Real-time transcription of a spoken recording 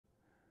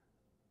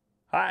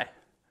Hi,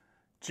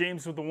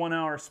 James with the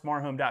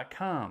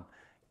 1HourSmartHome.com.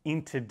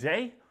 And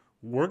today,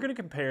 we're going to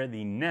compare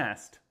the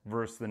Nest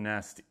versus the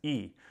Nest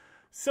E.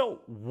 So,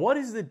 what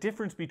is the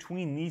difference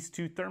between these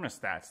two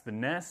thermostats, the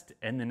Nest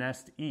and the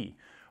Nest E?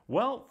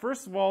 Well,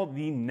 first of all,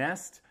 the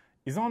Nest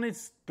is on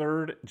its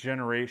third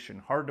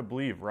generation. Hard to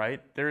believe,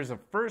 right? There's a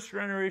first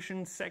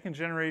generation, second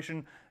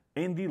generation,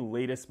 and the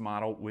latest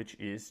model, which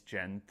is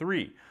Gen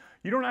 3.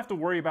 You don't have to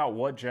worry about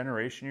what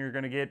generation you're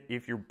going to get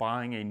if you're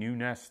buying a new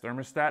Nest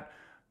thermostat.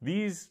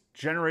 These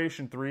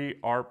Generation 3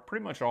 are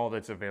pretty much all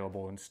that's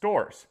available in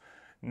stores.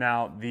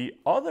 Now, the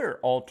other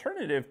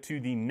alternative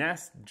to the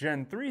Nest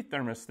Gen 3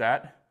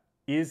 thermostat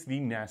is the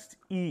Nest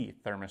E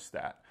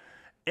thermostat.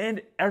 And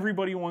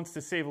everybody wants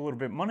to save a little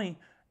bit money,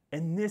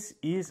 and this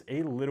is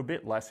a little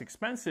bit less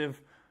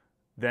expensive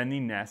than the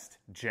Nest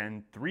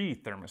Gen 3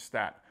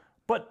 thermostat.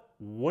 But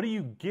what are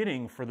you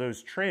getting for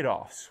those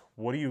trade-offs?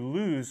 What do you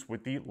lose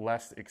with the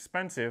less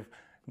expensive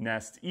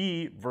Nest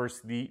E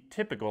versus the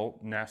typical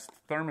Nest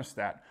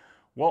thermostat?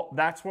 Well,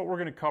 that's what we're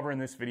going to cover in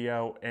this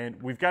video, and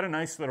we've got a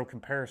nice little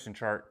comparison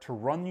chart to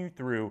run you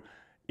through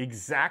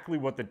exactly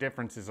what the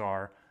differences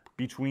are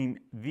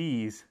between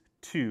these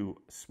two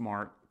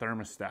smart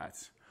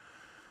thermostats.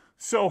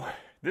 So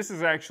this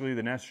is actually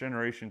the Nest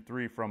Generation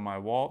 3 from my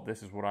wall.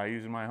 This is what I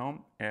use in my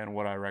home and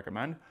what I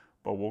recommend,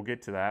 but we'll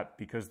get to that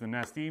because the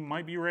Nest E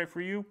might be right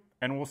for you,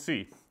 and we'll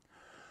see.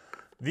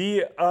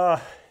 The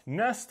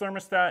Nest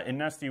thermostat and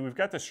Nest E, we've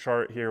got this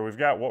chart here. We've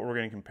got what we're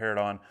going to compare it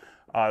on.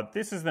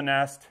 This is the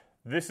Nest,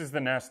 this is the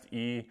Nest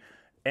E,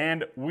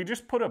 and we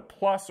just put a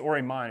plus or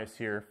a minus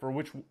here for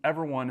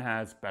whichever one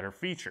has better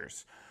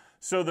features.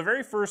 So the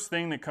very first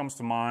thing that comes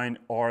to mind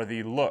are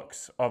the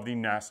looks of the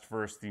Nest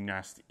versus the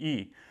Nest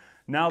E.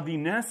 Now the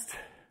Nest,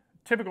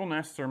 typical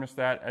Nest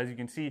thermostat, as you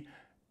can see,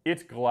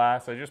 it's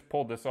glass. I just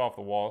pulled this off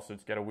the wall, so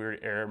it's got a weird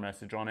error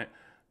message on it.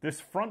 This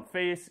front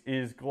face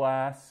is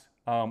glass,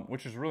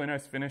 which is a really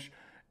nice finish.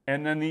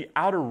 And then the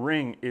outer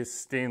ring is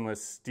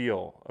stainless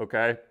steel,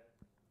 okay?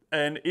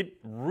 And it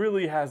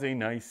really has a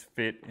nice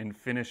fit and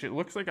finish. It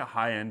looks like a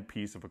high-end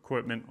piece of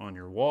equipment on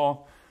your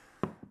wall.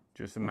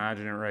 Just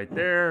imagine it right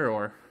there,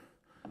 or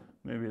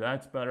maybe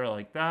that's better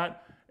like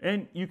that.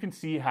 And you can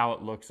see how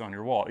it looks on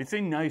your wall. It's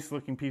a nice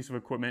looking piece of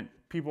equipment.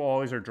 People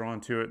always are drawn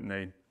to it, and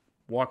they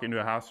walk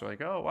into a house, they're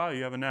like, oh, wow,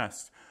 you have a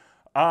Nest.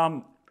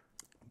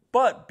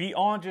 But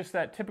beyond just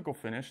that typical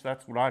finish,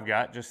 that's what I've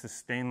got, just the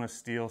stainless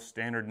steel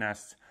standard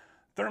Nest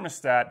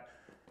thermostat.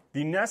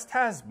 The Nest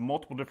has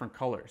multiple different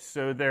colors.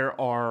 So there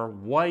are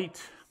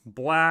white,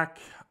 black,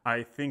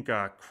 I think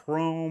a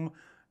chrome,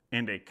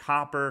 and a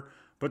copper.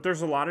 But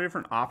there's a lot of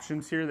different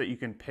options here that you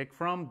can pick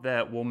from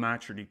that will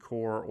match your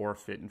decor or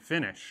fit and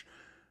finish.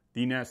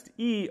 The Nest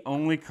E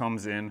only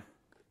comes in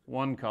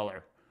one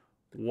color,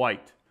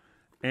 white.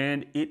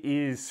 And it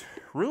is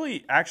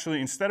really,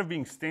 actually, instead of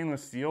being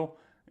stainless steel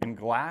and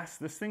glass,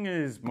 this thing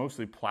is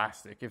mostly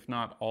plastic, if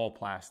not all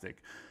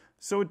plastic.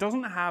 So it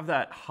doesn't have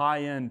that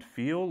high-end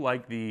feel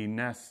like the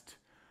Nest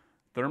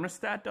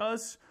thermostat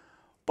does.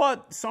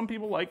 But some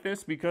people like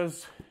this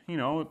because, you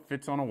know, it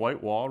fits on a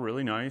white wall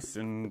really nice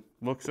and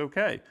looks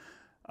okay.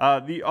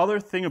 The other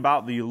thing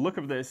about the look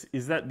of this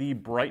is that the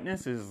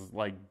brightness is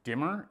like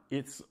dimmer.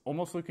 It's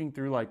almost looking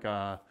through like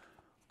a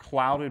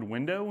clouded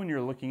window when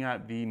you're looking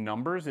at the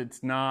numbers.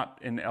 It's not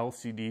an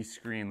LCD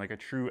screen, like a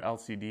true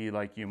LCD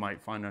like you might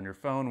find on your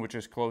phone, which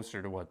is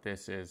closer to what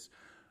this is.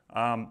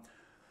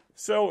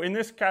 So in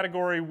this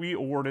category, we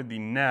awarded the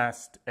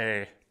Nest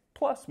a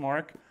plus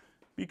mark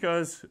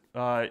because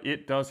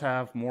it does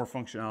have more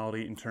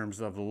functionality in terms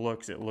of the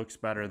looks. It looks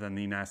better than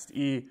the Nest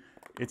E.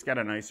 It's got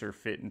a nicer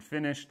fit and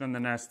finish than the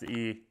Nest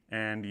E,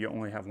 and you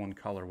only have one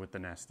color with the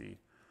Nest E.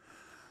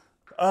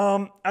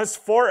 As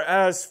far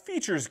as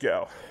features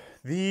go,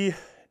 the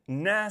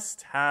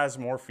Nest has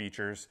more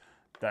features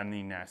than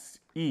the Nest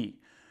E.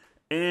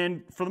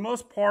 And for the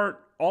most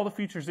part, all the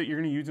features that you're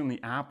going to use in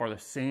the app are the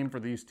same for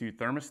these two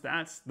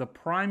thermostats. The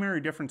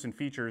primary difference in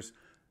features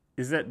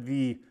is that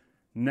the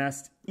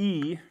Nest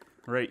E,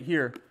 right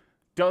here,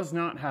 does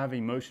not have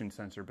a motion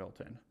sensor built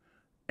in.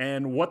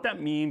 And what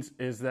that means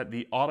is that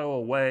the auto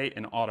away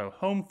and auto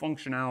home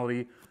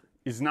functionality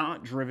is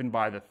not driven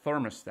by the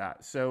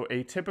thermostat. So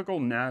a typical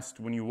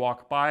Nest, when you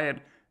walk by it,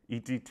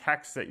 it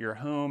detects that you're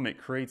home, it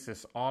creates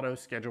this auto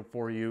schedule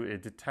for you,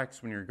 it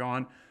detects when you're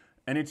gone,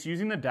 and it's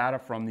using the data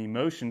from the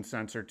motion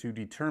sensor to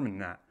determine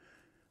that.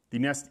 The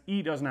Nest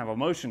E doesn't have a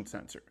motion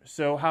sensor,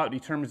 so how it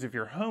determines if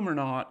you're home or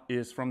not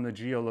is from the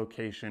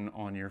geolocation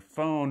on your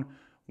phone,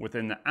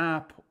 within the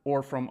app,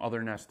 or from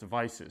other Nest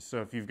devices.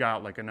 So if you've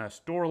got like a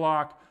Nest door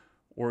lock,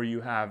 or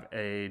you have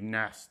a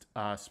Nest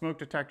Smoke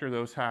Detector,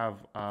 those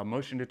have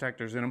motion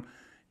detectors in them,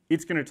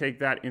 it's going to take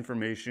that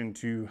information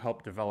to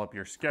help develop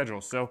your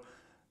schedule. So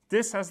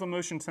this has the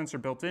motion sensor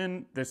built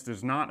in. This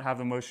does not have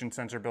the motion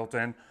sensor built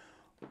in.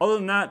 Other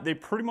than that, they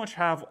pretty much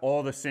have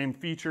all the same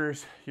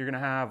features. You're going to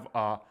have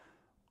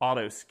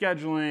auto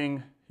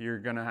scheduling. You're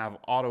going to have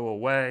auto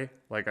away.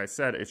 Like I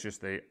said, it's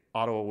just the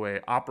auto away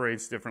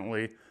operates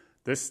differently.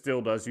 This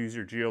still does use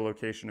your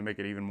geolocation to make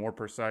it even more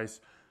precise.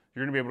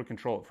 you're going to be able to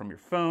control it from your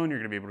phone. You're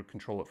going to be able to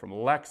control it from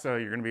Alexa.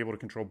 You're going to be able to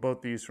control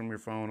both these from your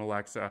phone,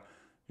 Alexa.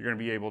 You're going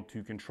to be able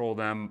to control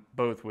them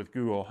both with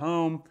Google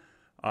Home.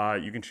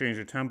 You can change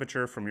the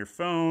temperature from your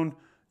phone.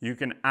 You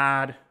can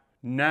add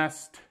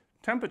Nest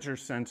temperature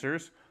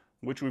sensors,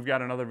 which we've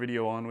got another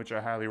video on, which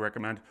I highly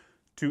recommend,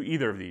 to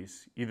either of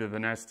these, either the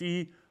Nest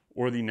E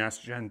or the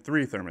Nest Gen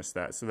 3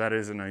 thermostat. So that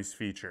is a nice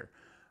feature.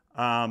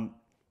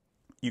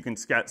 You can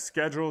set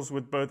schedules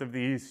with both of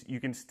these. You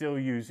can still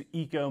use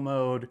eco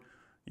mode.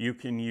 You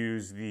can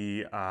use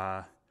the,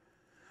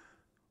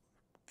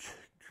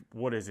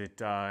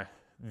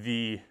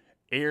 the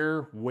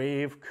air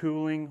wave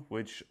cooling,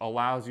 which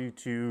allows you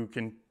to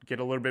get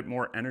a little bit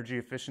more energy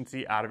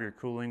efficiency out of your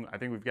cooling. I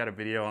think we've got a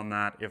video on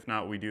that. If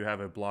not, we do have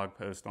a blog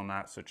post on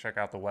that. So check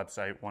out the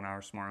website,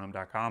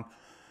 onehoursmarthome.com.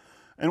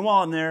 And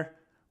while I'm there,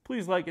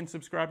 please like and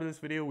subscribe to this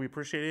video. We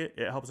appreciate it.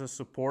 It helps us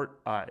support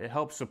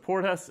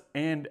us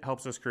and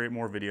helps us create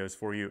more videos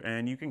for you.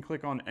 And you can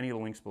click on any of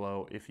the links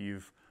below if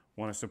you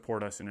want to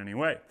support us in any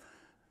way.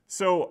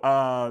 So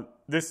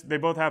they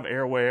both have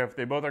airwave.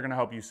 They both are going to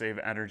help you save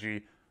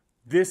energy.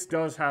 This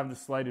does have the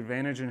slight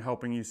advantage in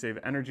helping you save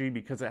energy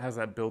because it has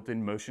that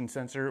built-in motion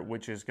sensor,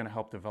 which is going to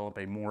help develop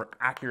a more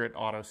accurate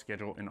auto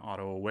schedule and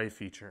auto away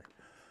feature.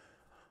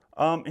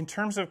 In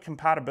terms of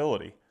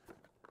compatibility,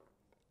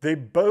 they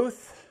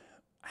both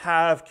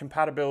have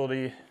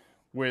compatibility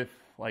with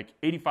like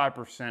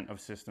 85% of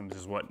systems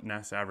is what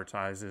Nest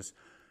advertises.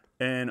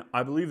 And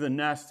I believe the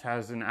Nest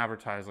has an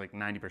advertised like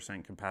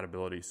 90%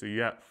 compatibility. So you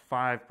got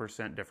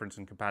 5% difference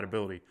in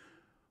compatibility.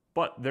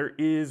 But there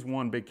is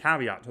one big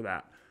caveat to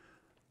that.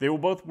 They will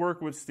both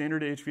work with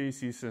standard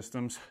HVAC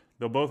systems.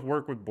 They'll both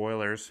work with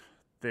boilers.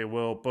 They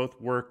will both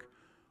work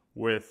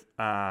with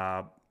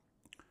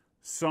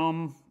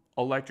some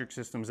electric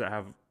systems that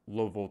have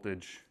low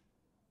voltage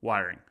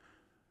wiring.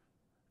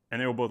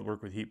 And they will both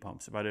work with heat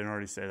pumps, if I didn't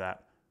already say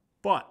that.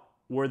 But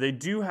where they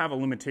do have a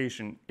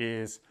limitation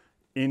is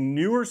in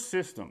newer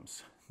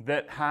systems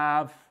that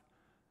have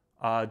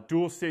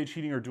dual stage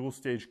heating or dual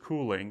stage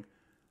cooling,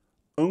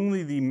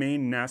 only the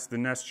main Nest, the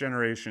Nest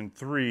Generation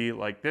 3,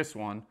 like this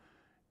one,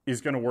 is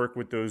going to work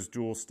with those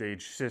dual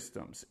stage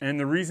systems. And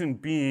the reason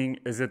being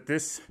is that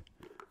this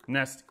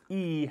Nest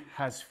E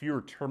has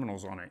fewer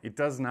terminals on it. It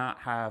does not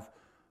have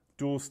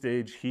dual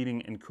stage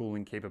heating and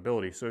cooling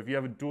capability. So if you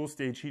have a dual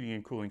stage heating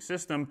and cooling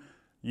system,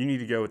 you need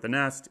to go with the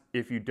Nest.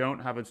 If you don't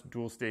have a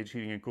dual stage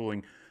heating and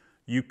cooling,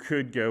 you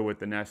could go with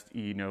the Nest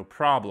E, no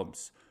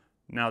problems.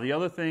 Now the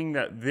other thing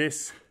that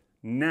this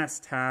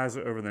Nest has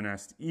over the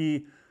Nest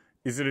E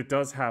is that it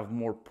does have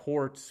more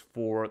ports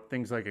for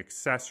things like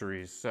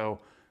accessories. So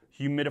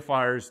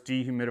humidifiers,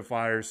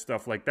 dehumidifiers,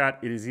 stuff like that.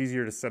 It is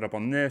easier to set up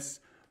on this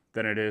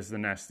than it is the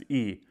Nest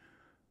E.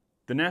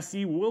 The Nest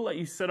E will let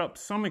you set up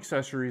some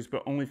accessories,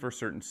 but only for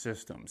certain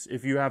systems.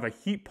 If you have a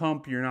heat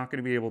pump, you're not going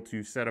to be able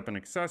to set up an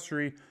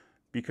accessory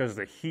because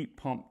the heat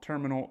pump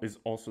terminal is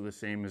also the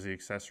same as the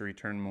accessory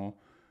terminal,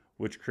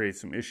 which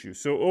creates some issues.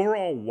 So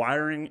overall,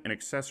 wiring and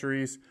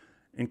accessories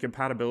and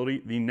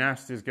compatibility, the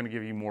Nest is going to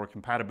give you more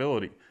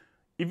compatibility.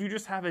 If you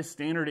just have a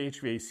standard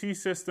HVAC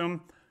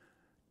system,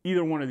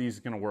 either one of these is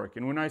going to work.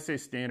 And when I say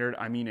standard,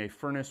 I mean a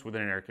furnace with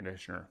an air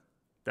conditioner.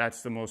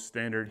 That's the most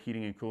standard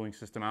heating and cooling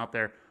system out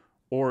there.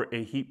 Or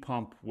a heat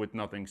pump with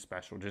nothing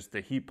special, just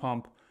the heat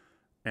pump,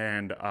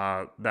 and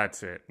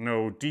that's it.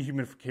 No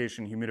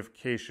dehumidification,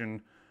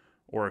 humidification,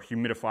 or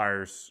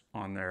humidifiers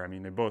on there. I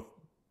mean, they both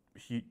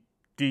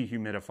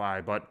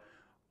dehumidify, but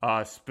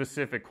a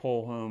specific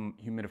whole home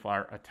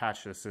humidifier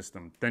attached to the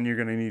system. Then you're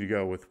going to need to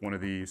go with one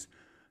of these.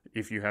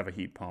 If you have a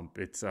heat pump,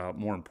 it's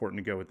more important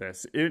to go with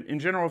this. In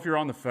general, if you're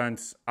on the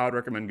fence, I would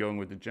recommend going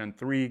with the Gen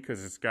 3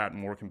 because it's got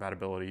more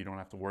compatibility. You don't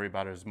have to worry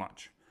about it as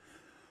much.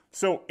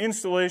 So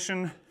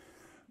installation,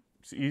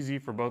 it's easy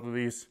for both of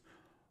these.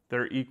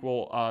 They're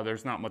equal.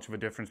 There's not much of a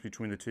difference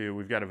between the two.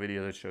 We've got a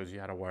video that shows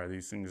you how to wire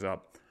these things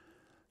up.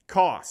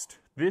 Cost.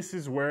 This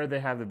is where they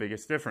have the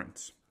biggest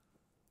difference.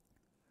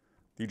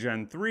 The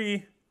Gen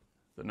 3,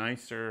 the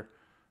nicer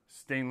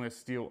stainless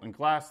steel and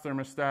glass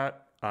thermostat,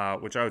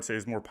 which I would say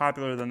is more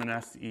popular than the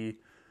Nest E,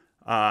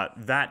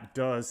 that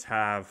does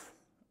have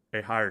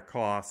a higher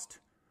cost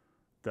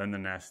than the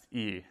Nest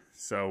E.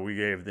 So we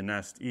gave the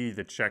Nest E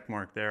the check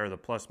mark there, the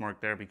plus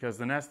mark there, because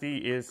the Nest E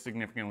is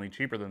significantly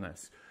cheaper than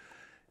this.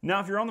 Now,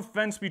 if you're on the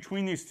fence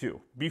between these two,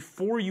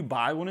 before you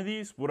buy one of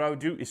these, what I would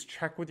do is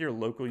check with your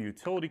local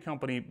utility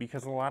company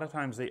because a lot of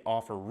times they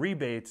offer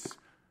rebates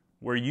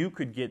where you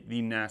could get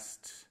the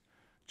Nest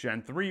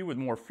Gen 3 with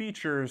more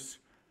features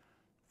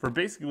for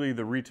basically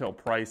the retail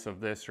price of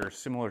this or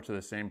similar to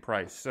the same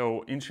price.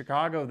 So in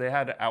Chicago, they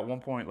had at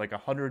one point like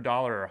 $100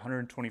 or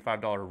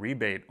 $125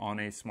 rebate on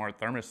a smart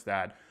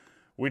thermostat,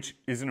 which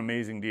is an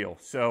amazing deal.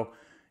 So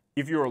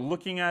if you're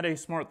looking at a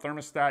smart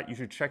thermostat, you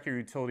should check your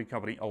utility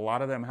company. A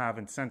lot of them have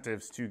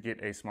incentives to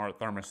get a smart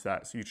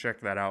thermostat. So you check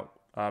that out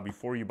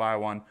before you buy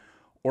one.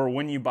 Or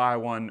when you buy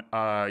one,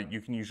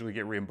 you can usually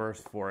get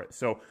reimbursed for it.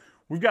 So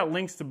we've got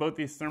links to both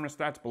these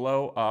thermostats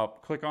below.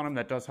 Click on them.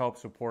 That does help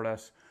support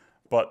us.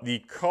 But the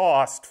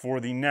cost for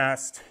the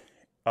Nest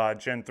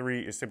Gen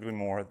 3 is typically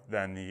more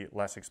than the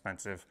less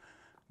expensive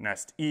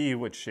Nest E,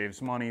 which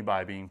saves money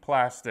by being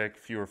plastic,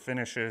 fewer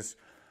finishes,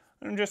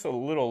 and just a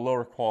little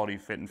lower quality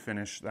fit and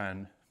finish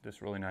than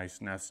this really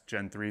nice Nest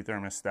Gen 3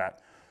 thermostat.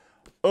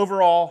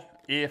 Overall,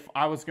 if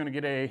I was going to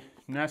get a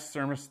Nest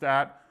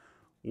thermostat,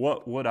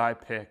 what would I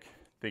pick?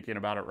 Thinking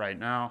about it right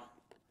now,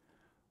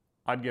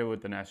 I'd go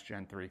with the Nest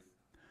Gen 3.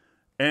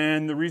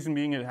 And the reason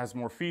being, it has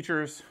more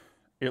features,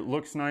 it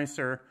looks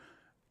nicer,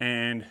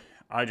 and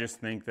I just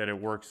think that it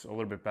works a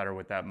little bit better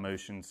with that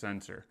motion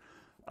sensor.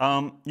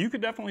 You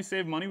could definitely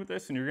save money with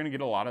this, and you're going to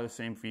get a lot of the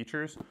same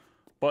features.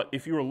 But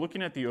if you were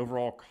looking at the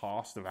overall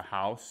cost of a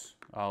house,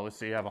 let's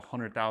say you have a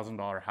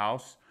 $100,000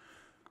 house,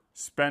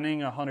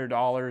 spending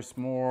 $100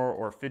 more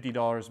or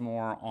 $50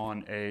 more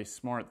on a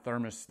smart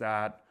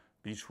thermostat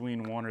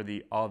between one or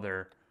the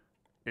other,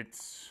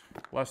 it's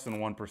less than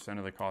 1%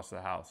 of the cost of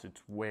the house.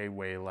 It's way,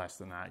 way less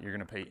than that. You're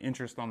going to pay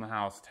interest on the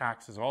house,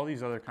 taxes, all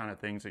these other kind of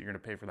things that you're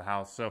going to pay for the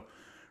house. So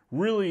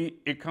really,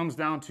 it comes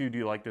down to, do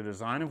you like the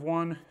design of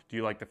one? Do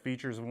you like the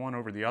features of one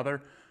over the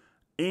other?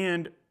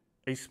 And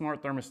a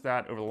smart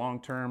thermostat over the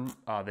long term,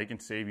 they can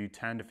save you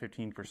 10 to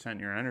 15% in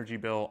your energy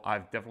bill.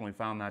 I've definitely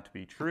found that to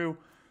be true.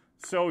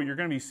 So you're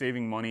going to be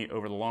saving money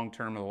over the long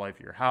term of the life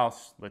of your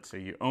house. Let's say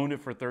you owned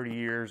it for 30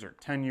 years or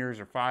 10 years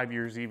or 5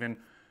 years even.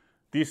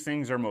 These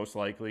things are most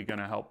likely going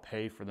to help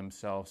pay for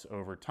themselves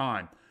over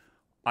time.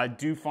 I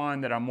do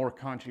find that I'm more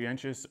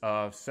conscientious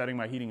of setting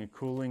my heating and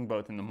cooling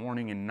both in the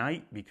morning and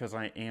night because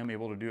I am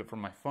able to do it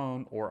from my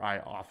phone, or I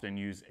often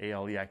use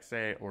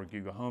Alexa or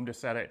Google Home to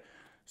set it.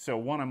 So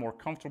one, I'm more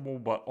comfortable,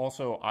 but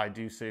also I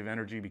do save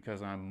energy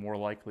because I'm more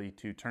likely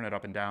to turn it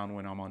up and down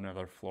when I'm on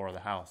another floor of the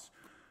house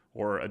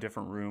or a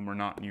different room or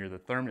not near the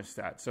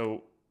thermostat.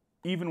 So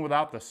even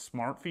without the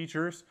smart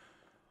features,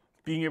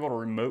 being able to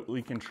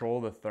remotely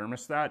control the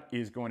thermostat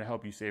is going to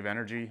help you save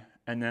energy.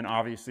 And then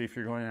obviously if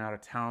you're going out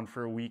of town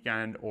for a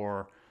weekend,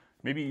 or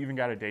maybe you even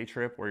got a day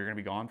trip where you're going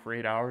to be gone for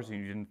 8 hours and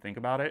you didn't think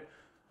about it,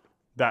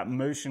 that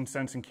motion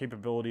sensing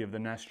capability of the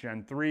Nest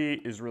Gen 3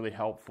 is really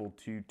helpful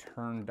to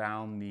turn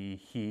down the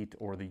heat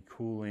or the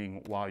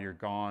cooling while you're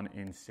gone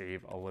and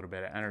save a little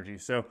bit of energy.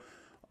 So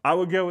I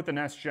would go with the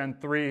Nest Gen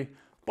 3.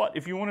 But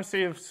if you want to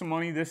save some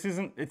money,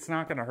 it's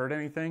not going to hurt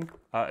anything.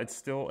 It's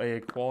still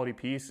a quality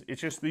piece. It's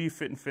just the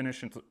fit and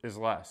finish is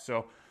less.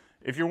 So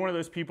if you're one of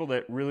those people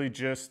that really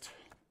just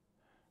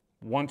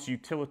wants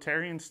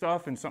utilitarian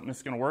stuff and something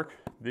that's going to work,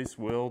 this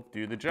will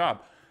do the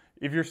job.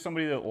 If you're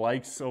somebody that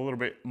likes a little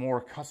bit more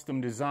custom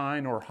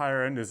design or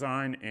higher end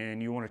design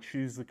and you want to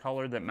choose the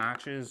color that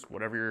matches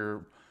whatever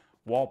your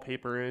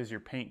wallpaper is, your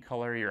paint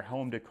color, your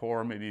home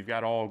decor, maybe you've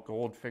got all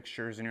gold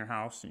fixtures in your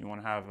house and you want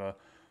to have a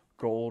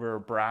gold or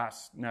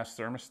brass Nest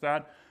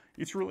thermostat,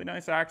 it's a really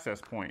nice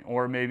access point.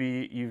 Or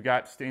maybe you've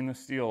got stainless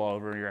steel all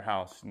over your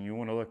house and you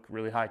want to look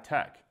really high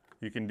tech.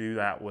 You can do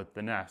that with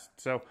the Nest.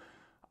 So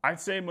I'd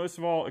say most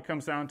of all, it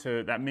comes down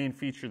to that main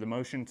feature, the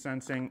motion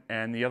sensing,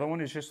 and the other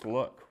one is just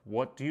look.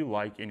 What do you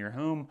like in your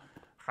home?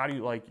 How do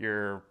you like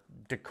your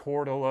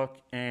decor to look?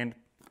 And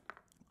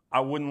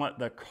I wouldn't let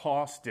the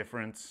cost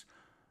difference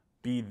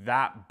be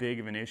that big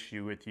of an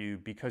issue with you,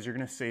 because you're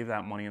going to save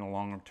that money in the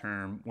long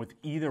term with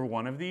either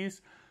one of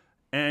these.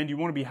 And you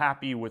want to be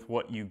happy with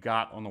what you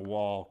got on the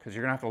wall, because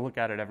you're going to have to look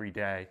at it every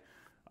day.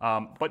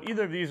 But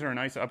either of these are a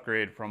nice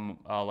upgrade from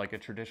like a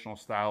traditional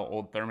style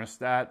old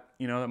thermostat,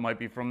 you know, that might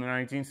be from the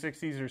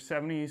 1960s or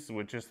 70s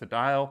with just the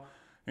dial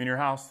in your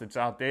house that's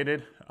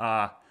outdated.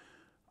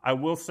 I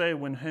will say,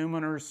 when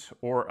homeowners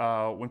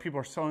or when people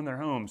are selling their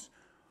homes,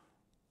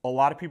 a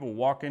lot of people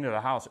walk into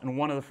the house and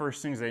one of the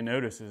first things they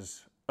notice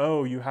is,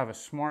 oh, you have a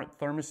smart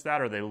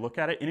thermostat, or they look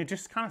at it and it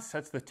just kind of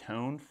sets the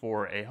tone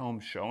for a home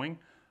showing.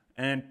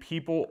 And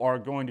people are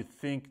going to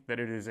think that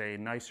it is a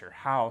nicer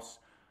house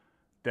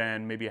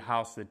than maybe a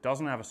house that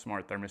doesn't have a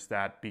smart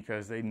thermostat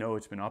because they know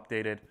it's been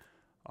updated.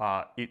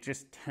 It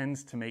just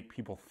tends to make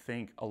people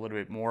think a little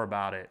bit more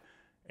about it.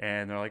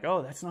 And they're like,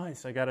 oh, that's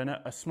nice. I got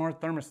a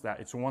smart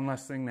thermostat. It's one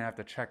less thing they have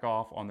to check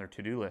off on their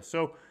to-do list.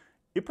 So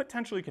it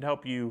potentially could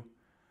help you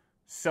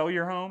sell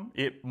your home.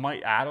 It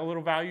might add a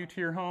little value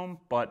to your home,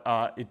 but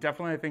it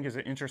definitely, I think, is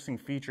an interesting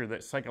feature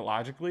that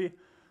psychologically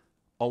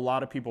a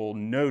lot of people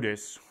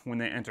notice when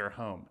they enter a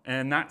home.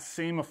 And that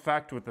same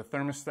effect with the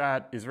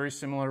thermostat is very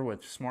similar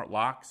with smart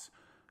locks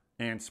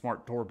and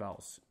smart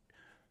doorbells.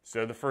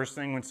 So the first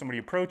thing when somebody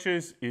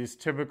approaches is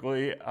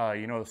typically,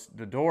 you know,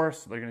 the door.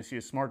 So they're going to see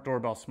a smart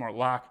doorbell, smart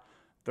lock.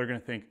 They're going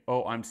to think,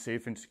 oh, I'm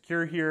safe and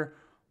secure here.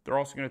 They're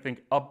also going to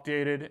think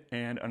updated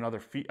and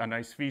a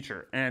nice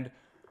feature. And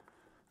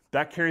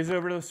that carries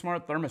over to the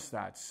smart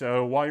thermostat.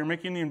 So while you're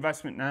making the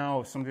investment now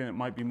of something that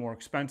might be more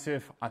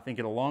expensive, I think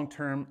in the long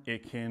term,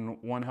 it can,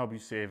 one, help you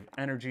save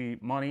energy,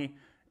 money,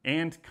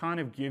 and kind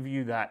of give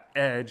you that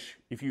edge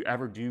if you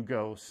ever do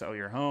go sell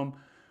your home.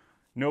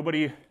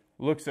 Nobody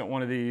looks at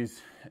one of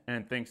these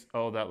and thinks,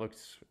 oh, that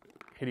looks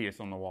hideous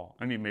on the wall.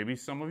 I mean, maybe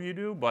some of you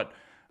do, but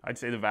I'd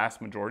say the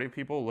vast majority of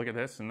people look at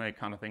this and they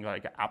kind of think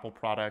like Apple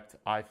product,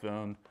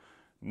 iPhone,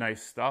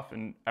 nice stuff,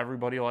 and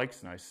everybody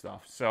likes nice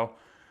stuff. So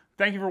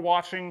thank you for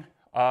watching.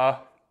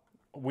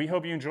 we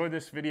hope you enjoyed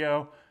this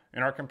video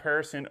in our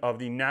comparison of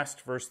the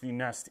Nest versus the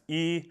Nest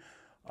E.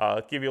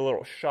 Give you a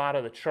little shot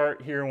of the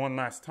chart here one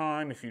last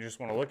time if you just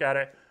want to look at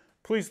it.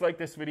 Please like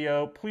this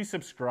video. Please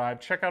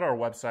subscribe. Check out our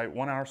website,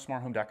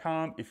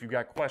 onehoursmarthome.com, if you've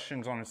got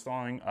questions on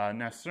installing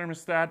Nest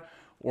Thermostat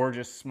or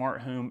just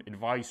smart home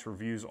advice,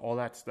 reviews, all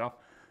that stuff.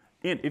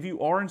 And if you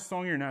are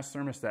installing your Nest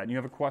Thermostat and you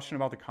have a question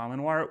about the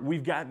common wire,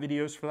 we've got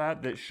videos for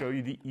that show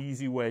you the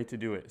easy way to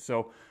do it.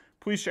 So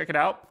please check it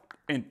out,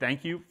 and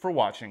thank you for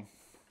watching.